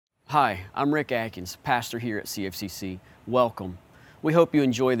Hi, I'm Rick Atkins, pastor here at CFCC. Welcome. We hope you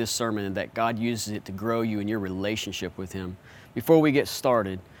enjoy this sermon and that God uses it to grow you in your relationship with Him. Before we get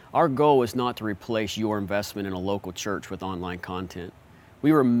started, our goal is not to replace your investment in a local church with online content.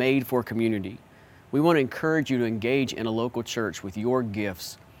 We were made for community. We want to encourage you to engage in a local church with your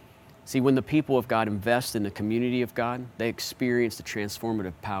gifts. See, when the people of God invest in the community of God, they experience the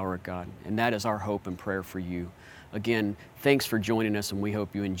transformative power of God, and that is our hope and prayer for you. Again, thanks for joining us, and we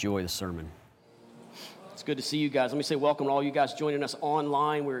hope you enjoy the sermon. It's good to see you guys. Let me say welcome to all you guys joining us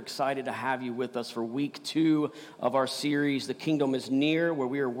online. We're excited to have you with us for week 2 of our series, The Kingdom is Near, where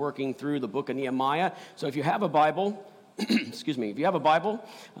we are working through the book of Nehemiah. So if you have a Bible, if you have a Bible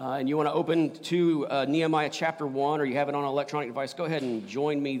and you want to open to Nehemiah chapter 1, or you have it on an electronic device, go ahead and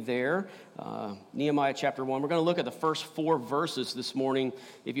join me there. Nehemiah chapter 1. We're going to look at the first 4 verses this morning.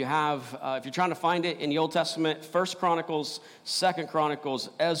 If you're trying to find it in the Old Testament, 1 Chronicles, 2 Chronicles,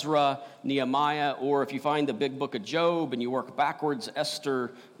 Ezra, Nehemiah, or if you find the big book of Job and you work backwards,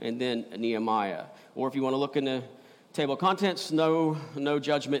 Esther, and then Nehemiah. Or if you want to look in the table of contents, no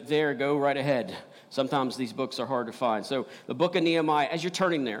judgment there. Go right ahead. Sometimes these books are hard to find. So the book of Nehemiah, as you're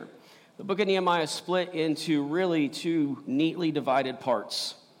turning there, the book of Nehemiah is split into really 2 neatly divided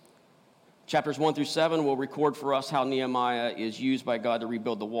parts. Chapters 1 through 7 will record for us how Nehemiah is used by God to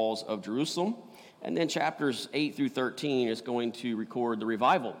rebuild the walls of Jerusalem. And then chapters 8 through 13 is going to record the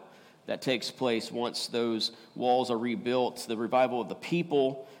revival that takes place once those walls are rebuilt, the revival of the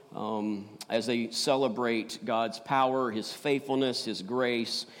people as they celebrate God's power, His faithfulness, His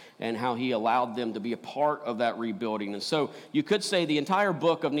grace, and how He allowed them to be a part of that rebuilding. And so you could say the entire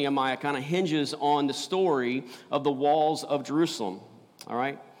book of Nehemiah kind of hinges on the story of the walls of Jerusalem, all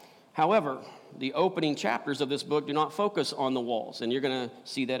right? However, the opening chapters of this book do not focus on the walls, and you're going to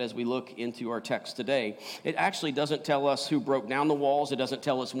see that as we look into our text today. It actually doesn't tell us who broke down the walls. It doesn't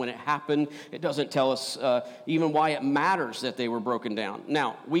tell us when it happened. It doesn't tell us even why it matters that they were broken down.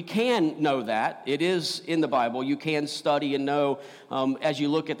 Now, we can know that. It is in the Bible. You can study and know as you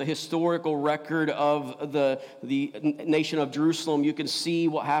look at the historical record of the nation of Jerusalem, you can see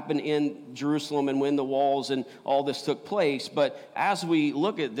what happened in Jerusalem and when the walls and all this took place. But as we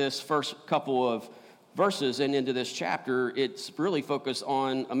look at this first couple of verses and into this chapter, it's really focused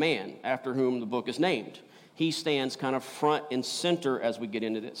on a man after whom the book is named. He stands kind of front and center as we get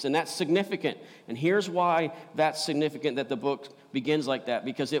into this, and that's significant. And here's why that's significant that the book begins like that,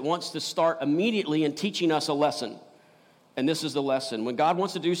 because it wants to start immediately in teaching us a lesson. And this is the lesson. When God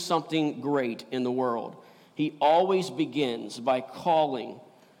wants to do something great in the world, He always begins by calling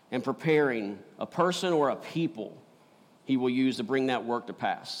and preparing a person or a people He will use to bring that work to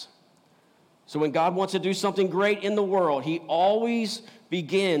pass. So when God wants to do something great in the world, He always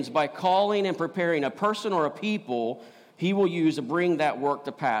begins by calling and preparing a person or a people He will use to bring that work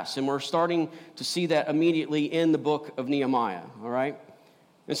to pass. And we're starting to see that immediately in the book of Nehemiah, all right?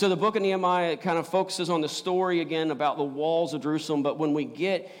 And so the book of Nehemiah kind of focuses on the story again about the walls of Jerusalem, but when we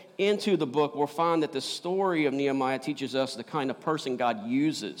get into the book, we'll find that the story of Nehemiah teaches us the kind of person God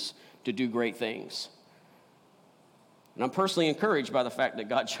uses to do great things. And I'm personally encouraged by the fact that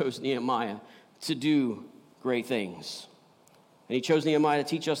God chose Nehemiah to do great things. And He chose Nehemiah to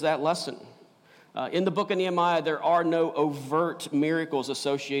teach us that lesson. In the book of Nehemiah, there are no overt miracles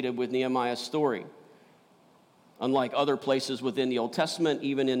associated with Nehemiah's story, unlike other places within the Old Testament,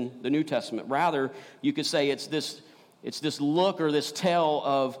 even in the New Testament. Rather, you could say it's this look or this tale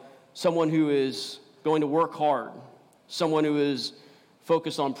of someone who is going to work hard, someone who is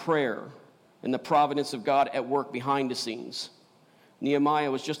focused on prayer and the providence of God at work behind the scenes. Nehemiah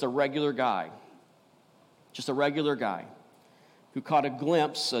was just a regular guy who caught a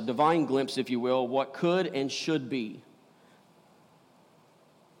glimpse, a divine glimpse, if you will, what could and should be.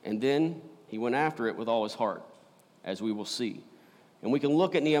 And then he went after it with all his heart, as we will see. And we can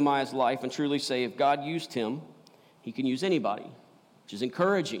look at Nehemiah's life and truly say if God used him, He can use anybody, which is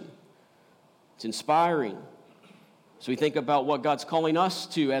encouraging. It's inspiring. So we think about what God's calling us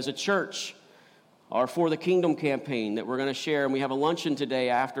to as a church. Our For the Kingdom campaign that we're going to share. And we have a luncheon today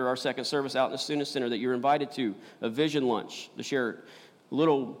after our second service out in the Student Center that you're invited to, a vision lunch, to share a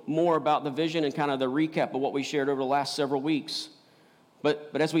little more about the vision and kind of the recap of what we shared over the last several weeks.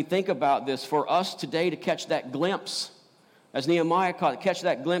 But as we think about this, for us today to catch that glimpse, as Nehemiah caught, catch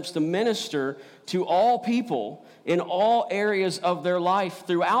that glimpse to minister to all people in all areas of their life,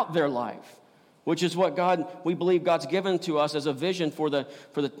 throughout their life, which is what we believe God's given to us as a vision for the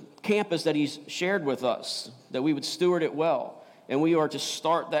campus that He's shared with us, that we would steward it well. And we are to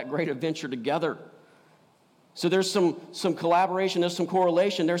start that great adventure together. So there's some collaboration, there's some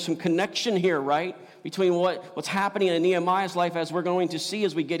correlation, there's some connection here, right? Between what's happening in Nehemiah's life, as we're going to see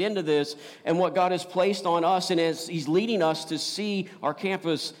as we get into this, and what God has placed on us, and as he's leading us to see our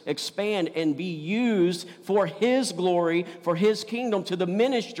campus expand and be used for his glory, for his kingdom, to the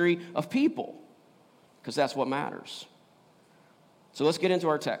ministry of people. Because that's what matters. So let's get into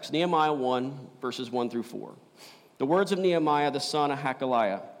our text. Nehemiah 1, verses 1 through 4. The words of Nehemiah, the son of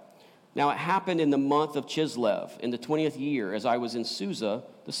Hakaliah. Now it happened in the month of Chislev, in the 20th year, as I was in Susa,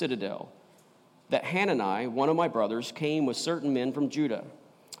 the citadel, that Hanani, one of my brothers, came with certain men from Judah.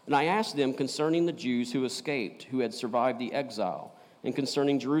 And I asked them concerning the Jews who escaped, who had survived the exile, and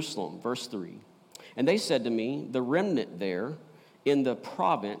concerning Jerusalem. Verse 3. And they said to me, the remnant there in the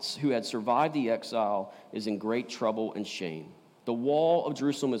province who had survived the exile is in great trouble and shame. The wall of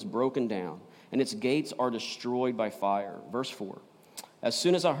Jerusalem is broken down, and its gates are destroyed by fire. Verse 4. As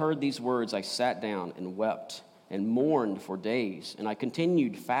soon as I heard these words, I sat down and wept and mourned for days, and I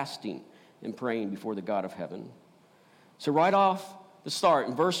continued fasting and praying before the God of heaven. So right off the start,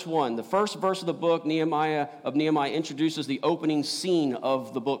 in verse 1, the first verse of the book, Nehemiah introduces the opening scene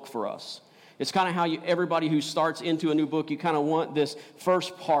of the book for us. It's kind of how everybody who starts into a new book, you kind of want this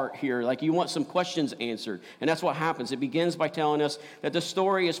first part here, like you want some questions answered. And that's what happens. It begins by telling us that the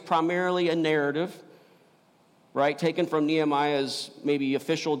story is primarily a narrative, right, taken from Nehemiah's maybe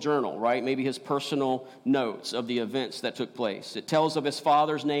official journal, right, maybe his personal notes of the events that took place. It tells of his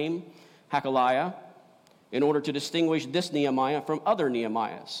father's name, Hakaliah, in order to distinguish this Nehemiah from other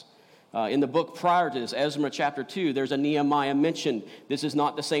Nehemiahs. In the book prior to this, Ezra chapter 2, there's a Nehemiah mentioned. This is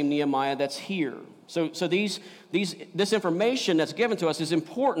not the same Nehemiah that's here. So this information that's given to us is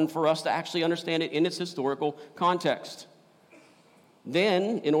important for us to actually understand it in its historical context.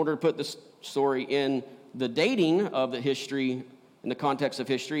 Then, in order to put this story in the dating of the history, in the context of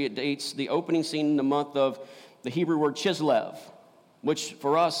history, it dates the opening scene in the month of the Hebrew word Chislev, which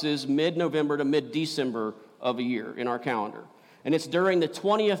for us is mid-November to mid-December of a year in our calendar. And it's during the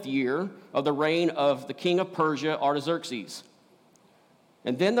 20th year of the reign of the king of Persia, Artaxerxes.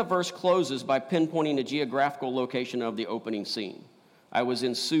 And then the verse closes by pinpointing the geographical location of the opening scene. I was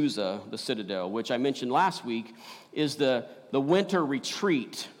in Susa, the citadel, which I mentioned last week is the winter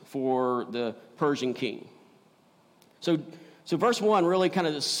retreat for the Persian king. So verse 1 really kind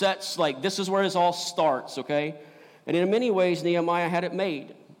of sets, like, this is where this all starts, okay? And in many ways, Nehemiah had it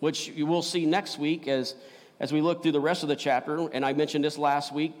made, which you will see next week as we look through the rest of the chapter. And I mentioned this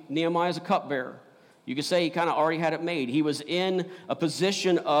last week, Nehemiah is a cupbearer. You could say he kind of already had it made. He was in a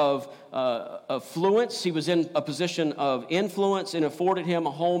position of affluence. He was in a position of influence, and afforded him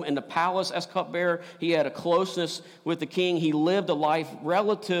a home in the palace as cupbearer. He had a closeness with the king. He lived a life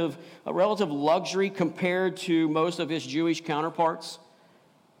relative luxury compared to most of his Jewish counterparts.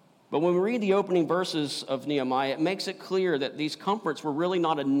 But when we read the opening verses of Nehemiah, it makes it clear that these comforts were really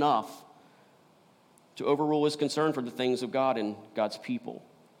not enough to overrule his concern for the things of God and God's people.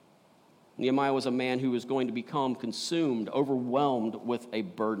 Nehemiah was a man who was going to become consumed, overwhelmed with a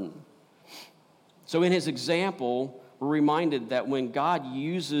burden. So in his example, we're reminded that when God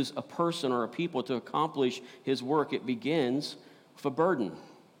uses a person or a people to accomplish his work, it begins with a burden.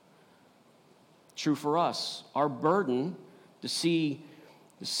 True for us. Our burden to see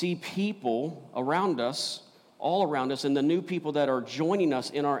people around us, all around us, and the new people that are joining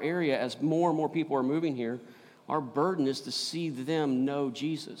us in our area as more and more people are moving here, our burden is to see them know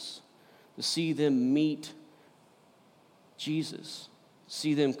Jesus, to see them meet Jesus,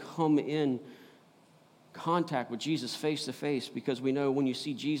 see them come in contact with Jesus face to face, because we know when you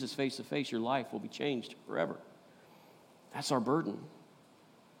see Jesus face to face, your life will be changed forever. That's our burden.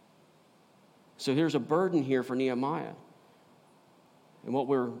 So here's a burden here for Nehemiah. And what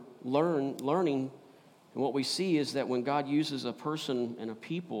we're learning and what we see is that when God uses a person and a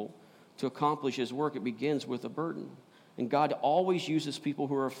people to accomplish his work, it begins with a burden. And God always uses people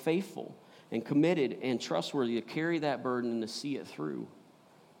who are faithful and committed and trustworthy to carry that burden and to see it through.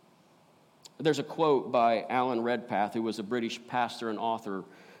 There's a quote by Alan Redpath, who was a British pastor and author,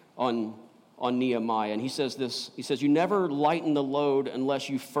 on Nehemiah. And he says this, he says, "You never lighten the load unless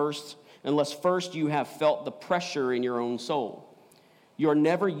first you have felt the pressure in your own soul. You are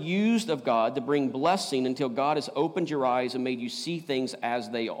never used of God to bring blessing until God has opened your eyes and made you see things as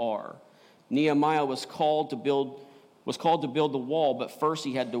they are." Nehemiah was called to build the wall, but first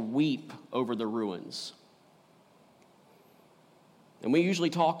he had to weep over the ruins. And we usually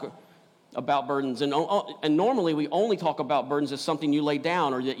talk about burdens, and normally we only talk about burdens as something you lay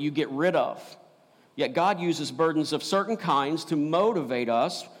down or that you get rid of. Yet God uses burdens of certain kinds to motivate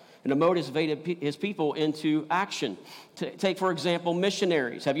us and to motivate his people into action. Take, for example,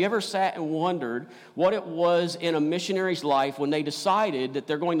 missionaries. Have you ever sat and wondered what it was in a missionary's life when they decided that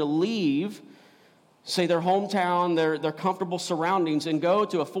they're going to leave, say, their hometown, their comfortable surroundings, and go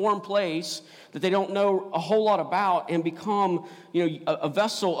to a foreign place that they don't know a whole lot about and become, a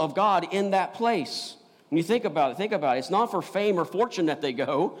vessel of God in that place? When you think about it, it's not for fame or fortune that they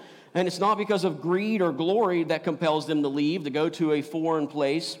go, and it's not because of greed or glory that compels them to leave, to go to a foreign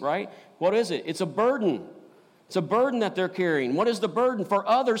place, right? What is it? It's a burden. It's a burden that they're carrying. What is the burden? For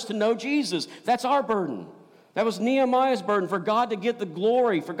others to know Jesus. That's our burden. That was Nehemiah's burden, for God to get the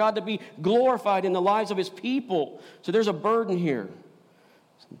glory, for God to be glorified in the lives of his people. So there's a burden here.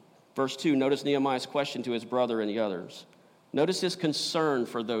 Verse 2, notice Nehemiah's question to his brother and the others. Notice his concern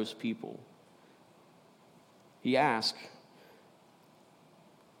for those people. He asked,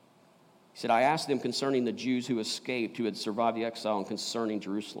 he said, I asked them concerning the Jews who escaped, who had survived the exile, and concerning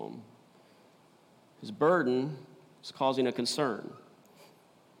Jerusalem. His burden is causing a concern.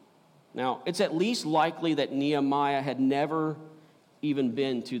 Now, it's at least likely that Nehemiah had never even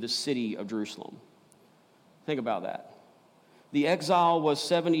been to the city of Jerusalem. Think about that. The exile was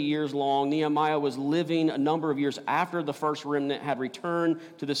 70 years long. Nehemiah was living a number of years after the first remnant had returned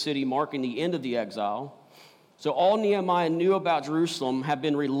to the city, marking the end of the exile. So all Nehemiah knew about Jerusalem had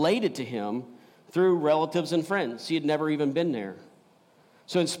been related to him through relatives and friends. He had never even been there.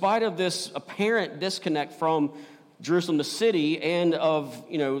 So in spite of this apparent disconnect from Jerusalem, the city, and of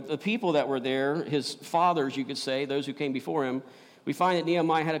the people that were there, his fathers, you could say, those who came before him, we find that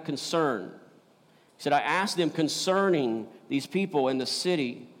Nehemiah had a concern. He said, I asked them concerning these people in the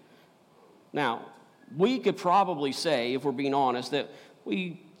city. Now, we could probably say, if we're being honest, that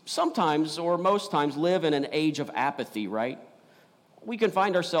we sometimes or most times live in an age of apathy, right? We can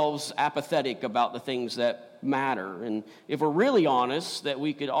find ourselves apathetic about the things that matter. And if we're really honest, that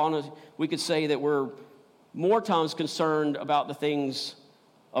we could say that we're more times concerned about the things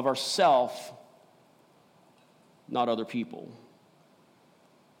of ourself, not other people.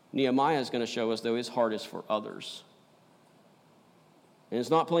 Nehemiah is going to show us, though, his heart is for others. And it's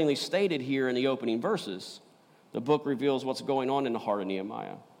not plainly stated here in the opening verses. The book reveals what's going on in the heart of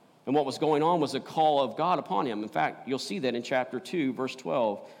Nehemiah. And what was going on was a call of God upon him. In fact, you'll see that in chapter 2, verse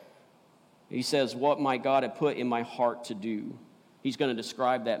 12. He says, what my God had put in my heart to do. He's going to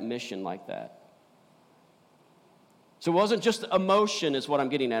describe that mission like that. So it wasn't just emotion is what I'm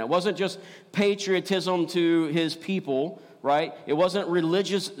getting at. It wasn't just patriotism to his people, right? It wasn't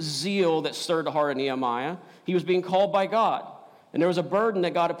religious zeal that stirred the heart of Nehemiah. He was being called by God. And there was a burden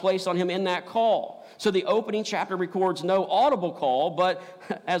that God had placed on him in that call. So the opening chapter records no audible call, but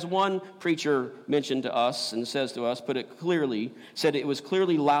as one preacher mentioned to us and says to us, put it clearly, said it was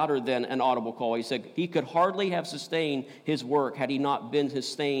clearly louder than an audible call. He said he could hardly have sustained his work had he not been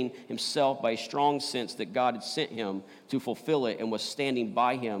sustained himself by a strong sense that God had sent him to fulfill it and was standing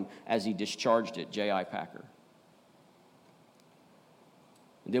by him as he discharged it. J.I. Packer.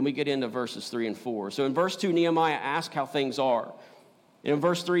 And then we get into verses 3 and 4. So in verse 2, Nehemiah asks how things are. And in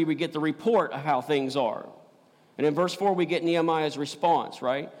verse 3, we get the report of how things are. And in verse 4, we get Nehemiah's response,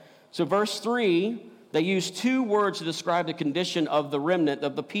 right? So verse 3, they use two words to describe the condition of the remnant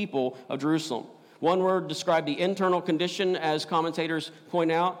of the people of Jerusalem. One word described the internal condition, as commentators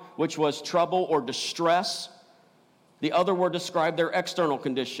point out, which was trouble or distress. The other word described their external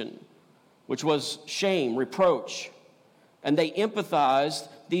condition, which was shame, reproach. And they empathized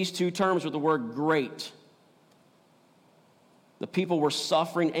these two terms with the word great. The people were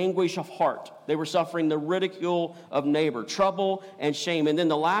suffering anguish of heart. They were suffering the ridicule of neighbor, trouble and shame. And then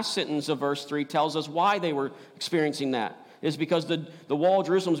the last sentence of verse 3 tells us why they were experiencing that. It's because the wall of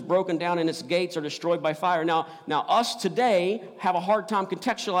Jerusalem is broken down and its gates are destroyed by fire. Now us today have a hard time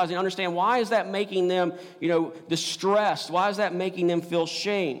contextualizing and understand why is that making them, distressed? Why is that making them feel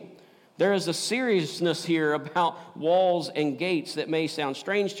shame? There is a seriousness here about walls and gates that may sound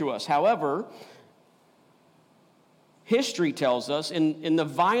strange to us. However, history tells us in the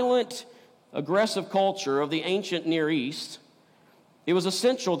violent, aggressive culture of the ancient Near East, it was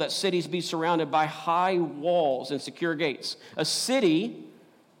essential that cities be surrounded by high walls and secure gates. A city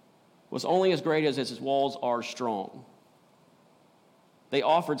was only as great as its walls are strong. They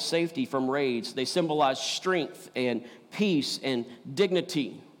offered safety from raids. They symbolized strength and peace and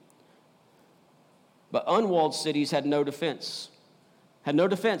dignity. But unwalled cities had no defense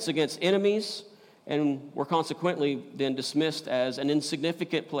against enemies, and were consequently then dismissed as an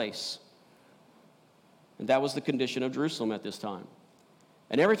insignificant place. And that was the condition of Jerusalem at this time.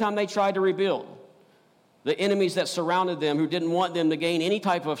 And every time they tried to rebuild, the enemies that surrounded them, who didn't want them to gain any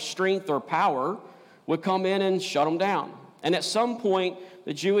type of strength or power, would come in and shut them down. And at some point,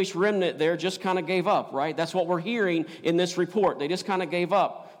 the Jewish remnant there just kind of gave up, right? That's what we're hearing in this report. They just kind of gave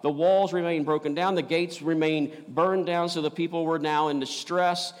up. The walls remained broken down. The gates remained burned down, so the people were now in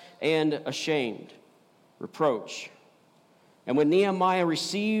distress and ashamed. Reproach. And when Nehemiah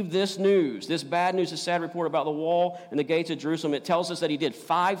received this news, this bad news, this sad report about the wall and the gates of Jerusalem, it tells us that he did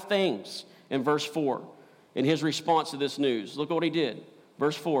 5 things in verse 4 in his response to this news. Look at what he did.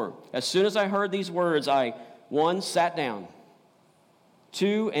 Verse 4, as soon as I heard these words, I, 1, sat down,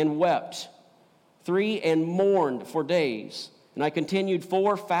 2, and wept, 3, and mourned for days, and I continued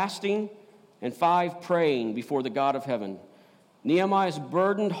 4, fasting, and 5, praying before the God of heaven. Nehemiah's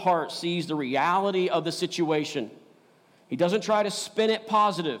burdened heart sees the reality of the situation. He doesn't try to spin it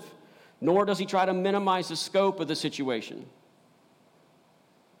positive, nor does he try to minimize the scope of the situation.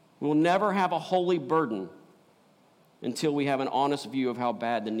 We'll never have a holy burden until we have an honest view of how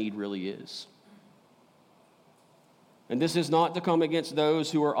bad the need really is. And this is not to come against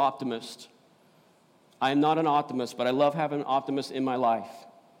those who are optimists. I am not an optimist, but I love having optimists in my life.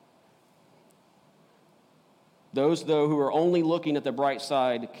 Those, though, who are only looking at the bright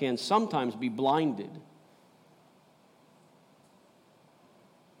side can sometimes be blinded.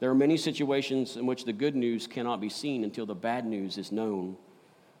 There are many situations in which the good news cannot be seen until the bad news is known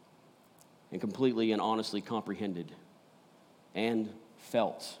and completely and honestly comprehended and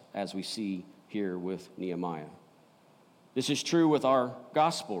felt, as we see here with Nehemiah. This is true with our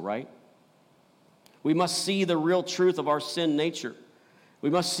gospel, right? We must see the real truth of our sin nature. We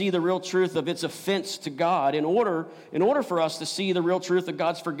must see the real truth of its offense to God in order for us to see the real truth of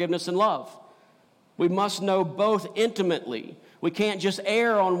God's forgiveness and love. We must know both intimately. We can't just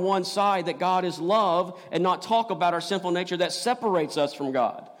err on one side that God is love and not talk about our sinful nature that separates us from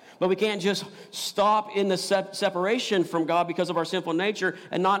God. But we can't just stop in the separation from God because of our sinful nature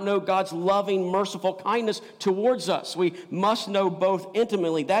and not know God's loving, merciful kindness towards us. We must know both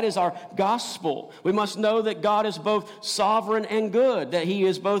intimately. That is our gospel. We must know that God is both sovereign and good, that he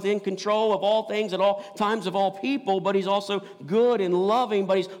is both in control of all things at all times of all people, but he's also good and loving,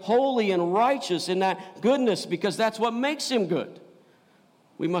 but he's holy and righteous in that goodness because that's what makes him good.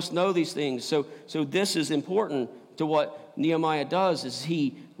 We must know these things. So this is important to what Nehemiah does is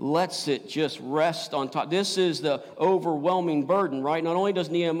he lets it just rest on top. This is the overwhelming burden, right? Not only does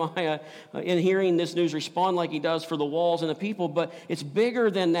Nehemiah, in hearing this news, respond like he does for the walls and the people, but it's bigger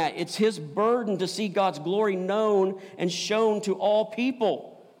than that. It's his burden to see God's glory known and shown to all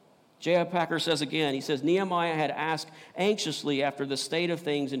people. J.I. Packer says again, he says, Nehemiah had asked anxiously after the state of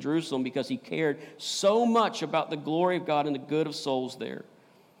things in Jerusalem because he cared so much about the glory of God and the good of souls there.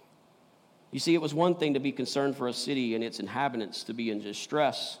 You see, it was one thing to be concerned for a city and its inhabitants to be in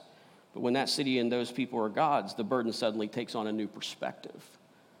distress, but when that city and those people are God's, the burden suddenly takes on a new perspective.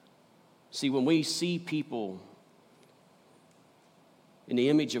 See, when we see people in the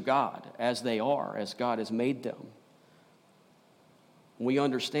image of God as they are, as God has made them, when we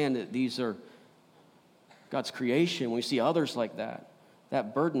understand that these are God's creation, when we see others like that,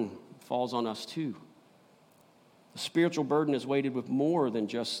 that burden falls on us too. The spiritual burden is weighted with more than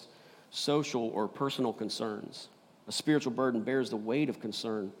just social or personal concerns. A spiritual burden bears the weight of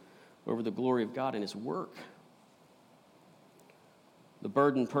concern over the glory of God and his work. The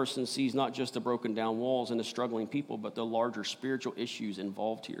burdened person sees not just the broken down walls and the struggling people, but the larger spiritual issues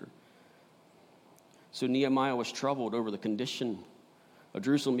involved here. So Nehemiah was troubled over the condition of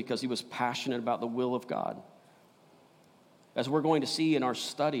Jerusalem because he was passionate about the will of God. As we're going to see in our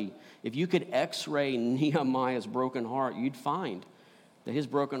study, if you could x-ray Nehemiah's broken heart, you'd find that his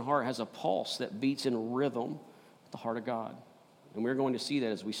broken heart has a pulse that beats in rhythm with the heart of God. And we're going to see that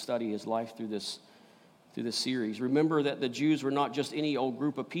as we study his life through this series. Remember that the Jews were not just any old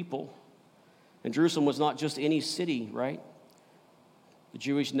group of people. And Jerusalem was not just any city, right? The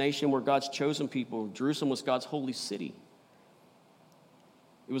Jewish nation were God's chosen people. Jerusalem was God's holy city.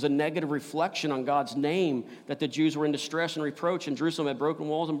 It was a negative reflection on God's name that the Jews were in distress and reproach, and Jerusalem had broken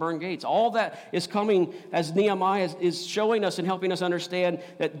walls and burned gates. All that is coming as Nehemiah is showing us and helping us understand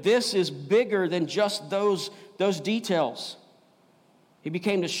that this is bigger than just those details. He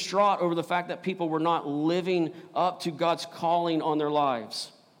became distraught over the fact that people were not living up to God's calling on their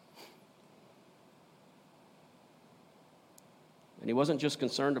lives. And he wasn't just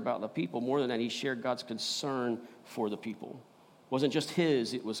concerned about the people. More than that, he shared God's concern for the people. It wasn't just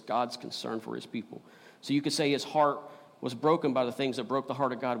his, it was God's concern for his people. So you could say his heart was broken by the things that broke the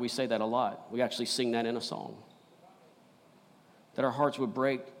heart of God. We say that a lot. We actually sing that in a song. That our hearts would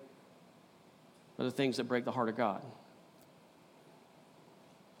break by the things that break the heart of God.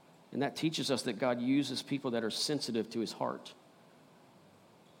 And that teaches us that God uses people that are sensitive to his heart.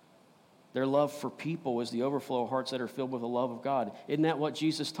 Their love for people is the overflow of hearts that are filled with the love of God. Isn't that what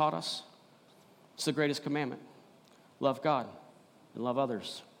Jesus taught us? It's the greatest commandment. Love God and love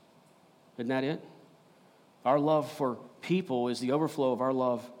others. Isn't that it? Our love for people is the overflow of our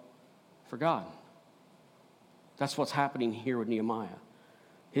love for God. That's what's happening here with Nehemiah.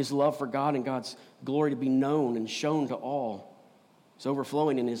 His love for God and God's glory to be known and shown to all is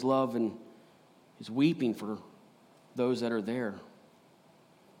overflowing in his love and his weeping for those that are there.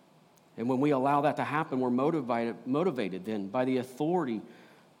 And when we allow that to happen, we're motivated then by the authority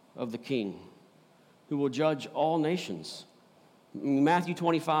of the King who will judge all nations. Matthew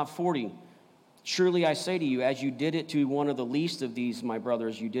 25:40, surely I say to you, as you did it to one of the least of these, my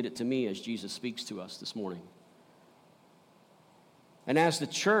brothers, you did it to me, as Jesus speaks to us this morning. And as the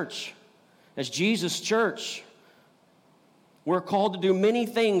church, as Jesus' church, we're called to do many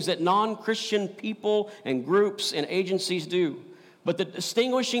things that non-Christian people and groups and agencies do. But the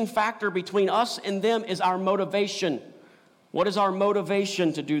distinguishing factor between us and them is our motivation. What is our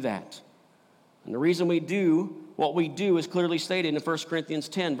motivation to do that? And the reason we do what we do is clearly stated in 1 Corinthians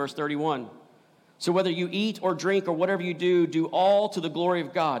 10, verse 31. So whether you eat or drink or whatever you do all to the glory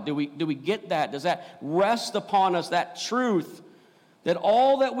of God. Do we get that? Does that rest upon us, that truth, that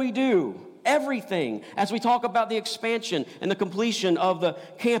all that we do, everything, as we talk about the expansion and the completion of the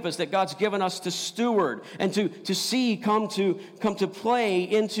campus that God's given us to steward and to see come to play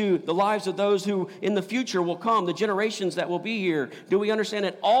into the lives of those who in the future will come, the generations that will be here. Do we understand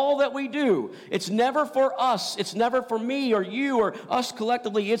that all that we do, it's never for us, it's never for me or you or us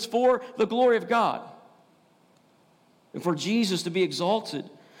collectively, it's for the glory of God and for Jesus to be exalted.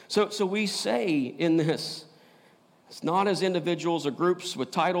 So we say in this, it's not as individuals or groups with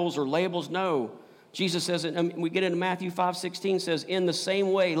titles or labels. No. Jesus says, we get into Matthew 5:16, says, in the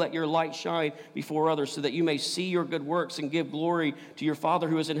same way, let your light shine before others so that you may see your good works and give glory to your Father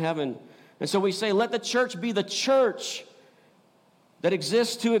who is in heaven. And so we say, let the church be the church that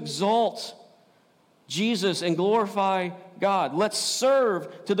exists to exalt Jesus and glorify God. Let's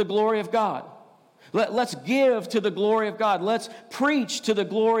serve to the glory of God. Let's give to the glory of God. Let's preach to the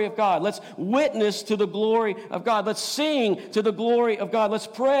glory of God. Let's witness to the glory of God. Let's sing to the glory of God. Let's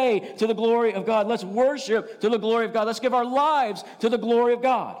pray to the glory of God. Let's worship to the glory of God. Let's give our lives to the glory of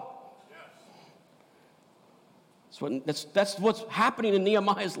God. That's what's happening in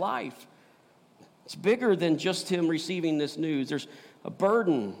Nehemiah's life. It's bigger than just him receiving this news. There's a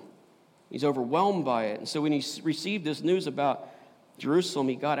burden. He's overwhelmed by it. And so when he received this news about Jerusalem,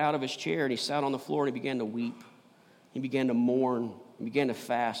 he got out of his chair and he sat on the floor and he began to weep. He began to mourn. He began to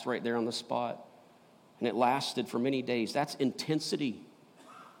fast right there on the spot. And it lasted for many days. That's intensity.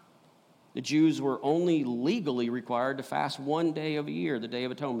 The Jews were only legally required to fast one day of a year, the Day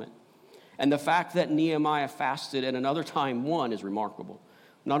of Atonement. And the fact that Nehemiah fasted at another time, one, is remarkable.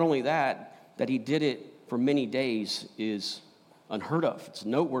 Not only that he did it for many days is unheard of. It's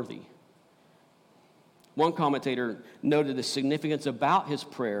noteworthy. One commentator noted the significance about his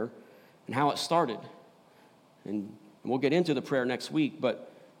prayer and how it started. And we'll get into the prayer next week,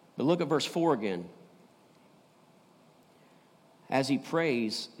 but look at verse 4 again. As he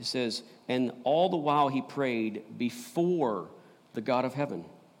prays, it says, and all the while he prayed before the God of heaven.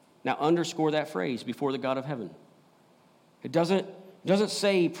 Now underscore that phrase, before the God of heaven. It doesn't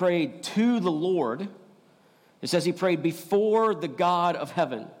say he prayed to the Lord. It says he prayed before the God of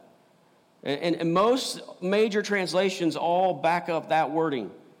heaven. And most major translations all back up that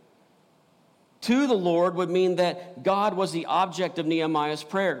wording. To the Lord would mean that God was the object of Nehemiah's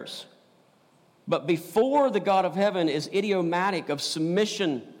prayers. But before the God of heaven is idiomatic of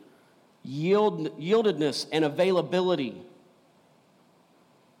submission, yieldedness, and availability.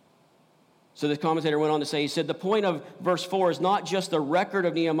 So the commentator went on to say, he said, the point of verse 4 is not just the record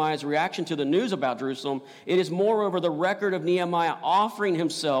of Nehemiah's reaction to the news about Jerusalem. It is moreover the record of Nehemiah offering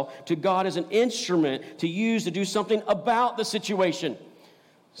himself to God as an instrument to use to do something about the situation.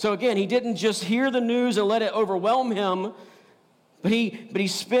 So again, he didn't just hear the news and let it overwhelm him, but he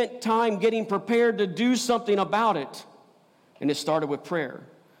spent time getting prepared to do something about it. And it started with prayer.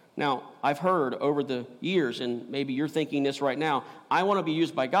 Now, I've heard over the years, and maybe you're thinking this right now, I want to be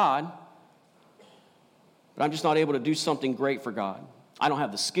used by God, but I'm just not able to do something great for God. I don't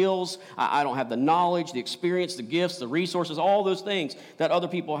have the skills, I don't have the knowledge, the experience, the gifts, the resources, all those things that other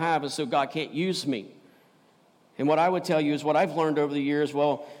people have, and so God can't use me. And what I would tell you is what I've learned over the years,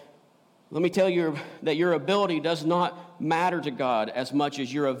 well, let me tell you that your ability does not matter to God as much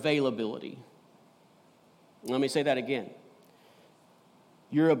as your availability. Let me say that again.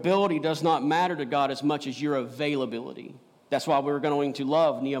 Your ability does not matter to God as much as your availability. That's why we're going to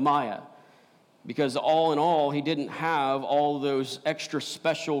love Nehemiah. Because all in all, he didn't have all those extra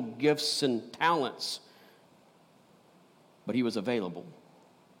special gifts and talents, but he was available.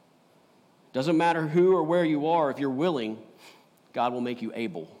 Doesn't matter who or where you are, if you're willing, God will make you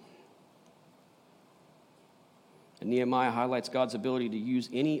able. And Nehemiah highlights God's ability to use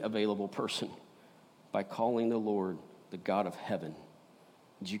any available person by calling the Lord the God of heaven.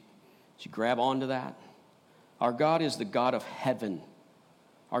 Did you grab onto that? Our God is the God of heaven.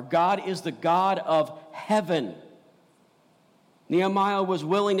 Our God is the God of heaven. Nehemiah was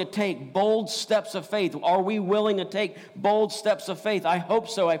willing to take bold steps of faith. Are we willing to take bold steps of faith? I hope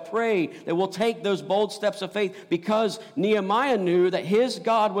so. I pray that we'll take those bold steps of faith, because Nehemiah knew that his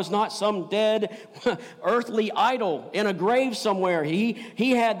God was not some dead earthly idol in a grave somewhere.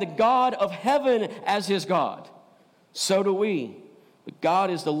 He had the God of heaven as his God. So do we. But God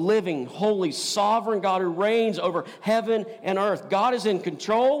is the living, holy, sovereign God who reigns over heaven and earth. God is in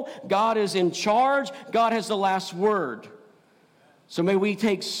control. God is in charge. God has the last word. So may we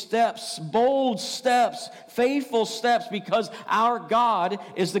take steps, bold steps, faithful steps, because our God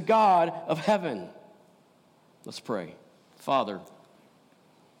is the God of heaven. Let's pray. Father,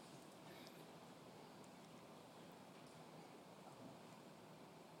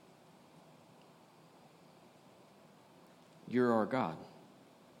 you're our God.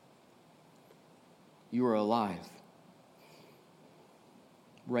 You are alive,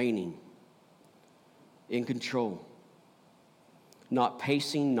 reigning, in control, not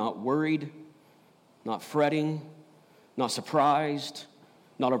pacing, not worried, not fretting, not surprised,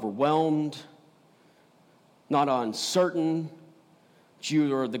 not overwhelmed, not uncertain.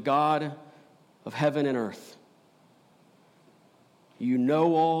 You are the God of heaven and earth. You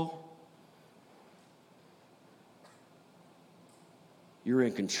know all. You're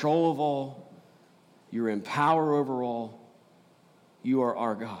in control of all. You're in power over all. You are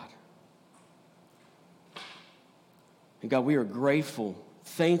our God. And God, we are grateful,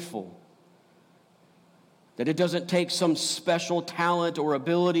 thankful that it doesn't take some special talent or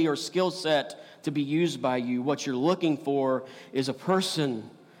ability or skill set to be used by you. What you're looking for is a person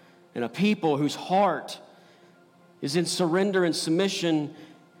and a people whose heart is in surrender and submission,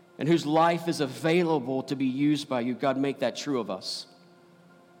 and whose life is available to be used by you. God, make that true of us.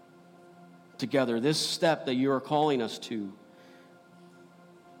 Together, this step that you are calling us to,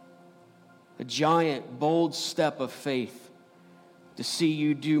 a giant, bold step of faith to see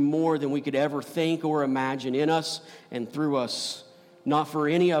you do more than we could ever think or imagine in us and through us, not for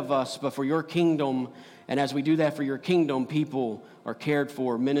any of us, but for your kingdom. And as we do that for your kingdom, people are cared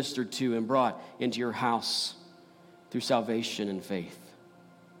for, ministered to, and brought into your house through salvation and faith.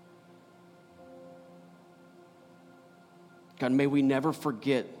 God, may we never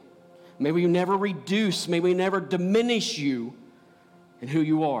forget, may we never reduce, may we never diminish you and who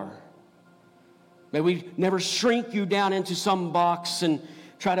you are. May we never shrink you down into some box and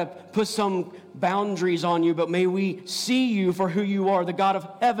try to put some boundaries on you, but may we see you for who you are, the God of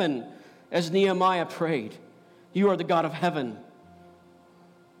heaven, as Nehemiah prayed. You are the God of heaven.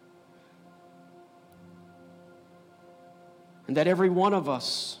 And that every one of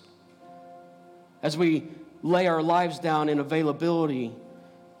us, as we lay our lives down in availability,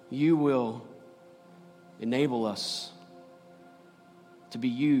 you will enable us to be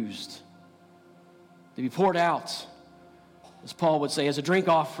used, to be poured out, as Paul would say, as a drink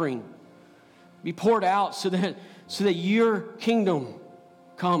offering. Be poured out so that your kingdom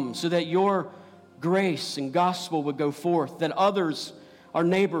comes, so that your grace and gospel would go forth, that others, our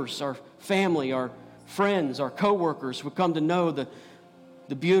neighbors, our family, our friends, our co-workers would come to know the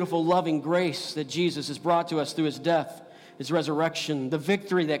beautiful, loving grace that Jesus has brought to us through his death, his resurrection, the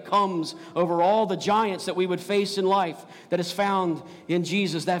victory that comes over all the giants that we would face in life that is found in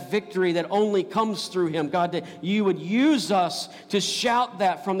Jesus, that victory that only comes through him. God, that you would use us to shout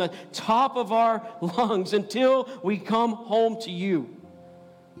that from the top of our lungs until we come home to you.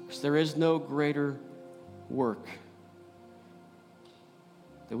 Because there is no greater work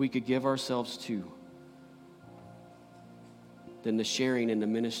that we could give ourselves to than the sharing and the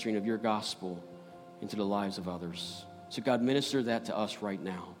ministering of your gospel into the lives of others. So God, minister that to us right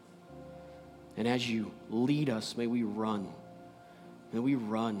now. And as you lead us, may we run. May we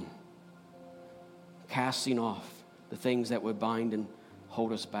run, casting off the things that would bind and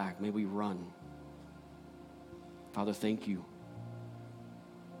hold us back. May we run. Father, thank you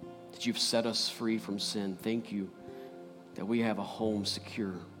that you've set us free from sin. Thank you that we have a home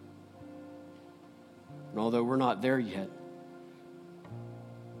secure. And although we're not there yet,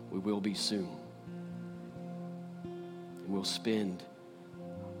 we will be soon. And we'll spend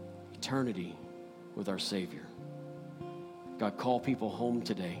eternity with our Savior. God, call people home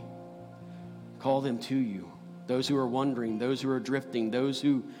today. Call them to you. Those who are wandering, those who are drifting, those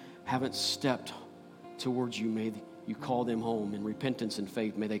who haven't stepped towards you, may you call them home. In repentance and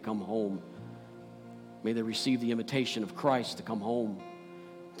faith, may they come home. May they receive the invitation of Christ to come home,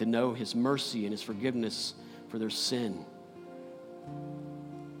 to know his mercy and his forgiveness for their sin.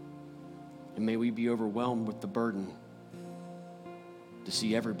 And may we be overwhelmed with the burden to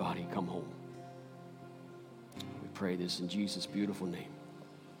see everybody come home. We pray this in Jesus' beautiful name.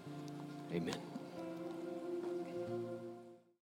 Amen.